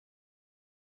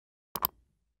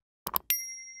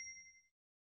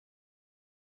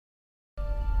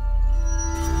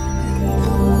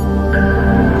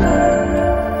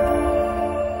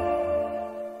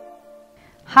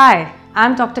Hi,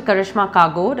 I'm Dr. Karishma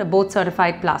Kagodu, a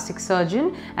board-certified plastic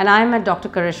surgeon, and I am at Dr.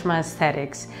 Karishma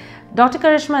Aesthetics. Dr.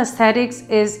 Karishma Aesthetics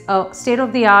is a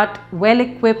state-of-the-art,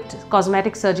 well-equipped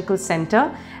cosmetic surgical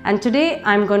center, and today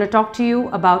I'm going to talk to you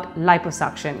about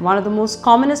liposuction, one of the most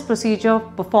commonest procedures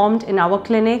performed in our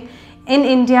clinic in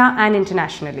India and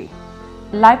internationally.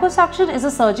 Liposuction is a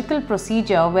surgical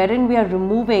procedure wherein we are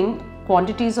removing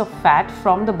quantities of fat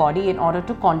from the body in order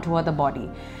to contour the body.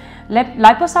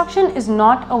 Liposuction is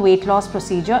not a weight loss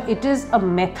procedure, it is a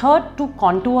method to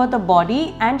contour the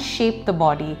body and shape the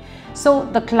body. So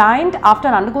the client, after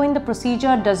undergoing the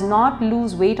procedure, does not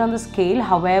lose weight on the scale,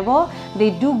 however, they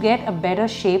do get a better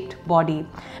shaped body.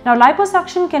 Now,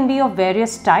 liposuction can be of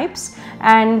various types,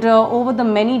 and over the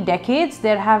many decades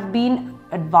there have been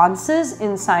advances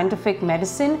in scientific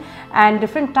medicine and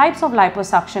different types of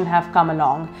liposuction have come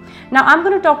along. Now I'm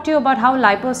going to talk to you about how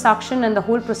liposuction and the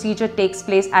whole procedure takes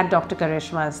place at Dr.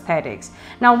 Karishma Aesthetics.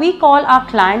 Now we call our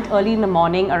client early in the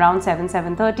morning around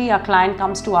 7:30. Our client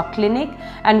comes to our clinic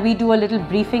and we do a little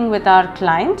briefing with our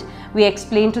client. We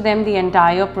explain to them the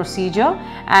entire procedure,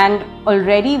 and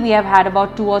already we have had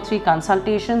about 2 or 3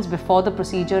 consultations before the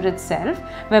procedure itself,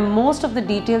 where most of the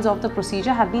details of the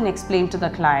procedure have been explained to the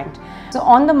client. So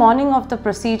on the morning of the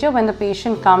procedure, when the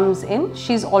patient comes in,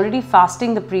 she's already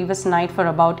fasting the previous night for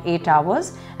about 8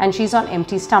 hours and she's on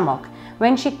empty stomach.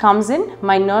 When she comes in,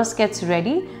 my nurse gets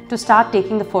ready to start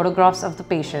taking the photographs of the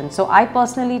patient. So I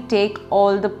personally take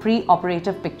all the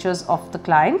pre-operative pictures of the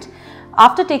client.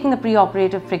 After taking the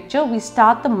pre-operative picture, we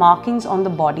start the markings on the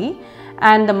body,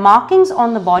 and the markings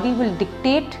on the body will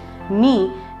dictate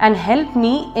me and help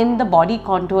me in the body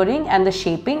contouring and the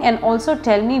shaping, and also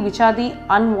tell me which are the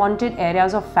unwanted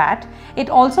areas of fat. It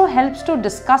also helps to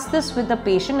discuss this with the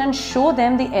patient and show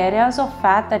them the areas of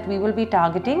fat that we will be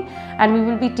targeting, and we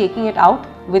will be taking it out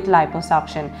with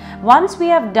liposuction. Once we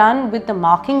have done with the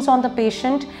markings on the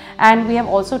patient and we have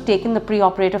also taken the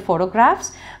pre-operative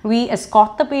photographs, we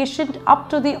escort the patient up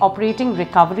to the operating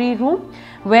recovery room,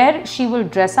 where she will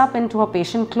dress up into her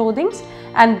patient clothing,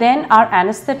 and then our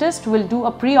anesthetist will do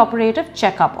a pre-operative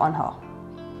checkup on her.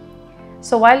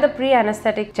 So while the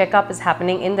pre-anesthetic checkup is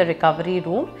happening in the recovery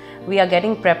room, we are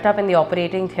getting prepped up in the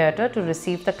operating theatre to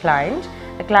receive the client.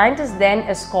 The client is then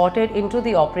escorted into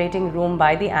the operating room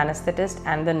by the anesthetist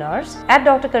and the nurse. At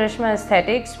Dr. Karishma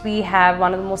Aesthetics, we have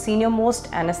one of the most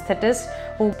senior-most anesthetists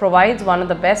who provides one of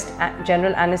the best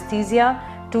general anesthesia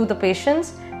to the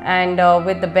patients, and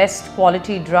with the best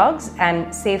quality drugs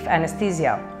and safe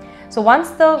anesthesia. So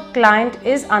once the client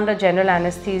is under general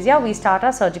anesthesia, we start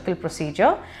our surgical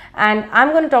procedure, and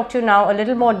I'm going to talk to you now a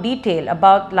little more detail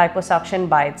about liposuction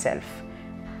by itself.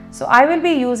 So I will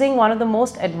be using one of the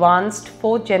most advanced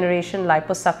 4th generation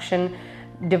liposuction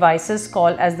devices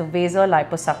called as the Vaser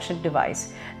Liposuction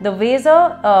device. The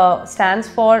Vaser stands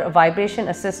for Vibration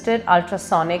Assisted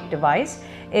Ultrasonic Device.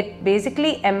 It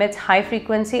basically emits high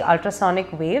frequency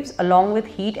ultrasonic waves along with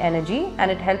heat energy,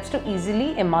 and it helps to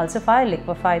easily emulsify,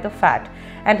 liquefy the fat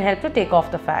and help to take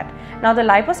off the fat. Now the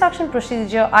liposuction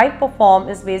procedure I perform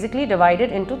is basically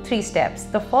divided into 3 steps.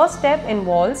 The first step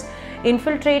involves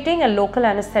infiltrating a local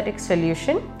anesthetic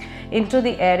solution into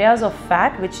the areas of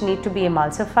fat which need to be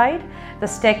emulsified. The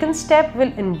second step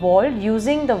will involve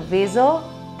using the Vaser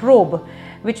probe,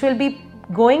 which will be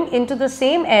going into the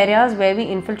same areas where we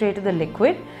infiltrated the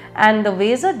liquid, and the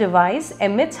Vaser device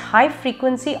emits high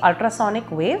frequency ultrasonic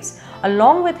waves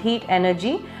along with heat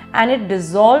energy, and it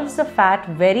dissolves the fat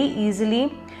very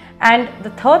easily. And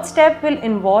the third step will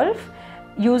involve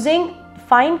using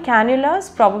fine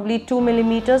cannulas, probably 2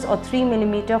 millimeters or 3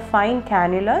 millimeter fine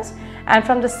cannulas, and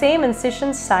from the same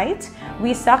incision sites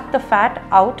we suck the fat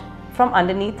out from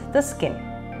underneath the skin.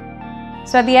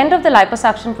 So at the end of the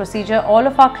liposuction procedure, all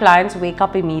of our clients wake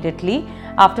up immediately.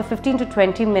 After 15 to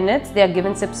 20 minutes, they are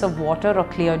given sips of water or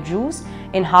clear juice.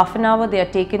 In half an hour, they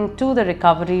are taken to the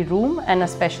recovery room and a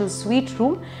special suite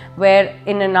room, where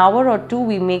in an hour or 2,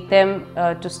 we make them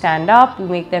to stand up, we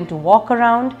make them to walk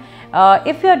around.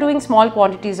 If you are doing small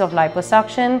quantities of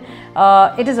liposuction,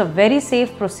 it is a very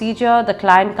safe procedure. The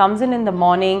client comes in the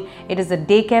morning, it is a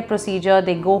daycare procedure,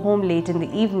 they go home late in the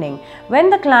evening. When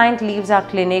the client leaves our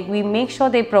clinic, we make sure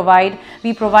we provide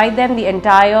them the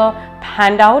entire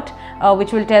handout,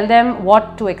 which will tell them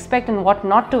what to expect and what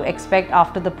not to expect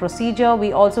after the procedure.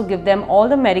 We also give them all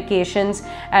the medications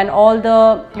and all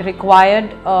the required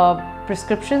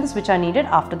prescriptions which are needed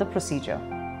after the procedure.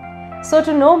 So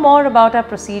to know more about our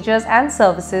procedures and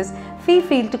services, feel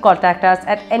free to contact us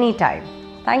at any time.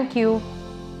 Thank you.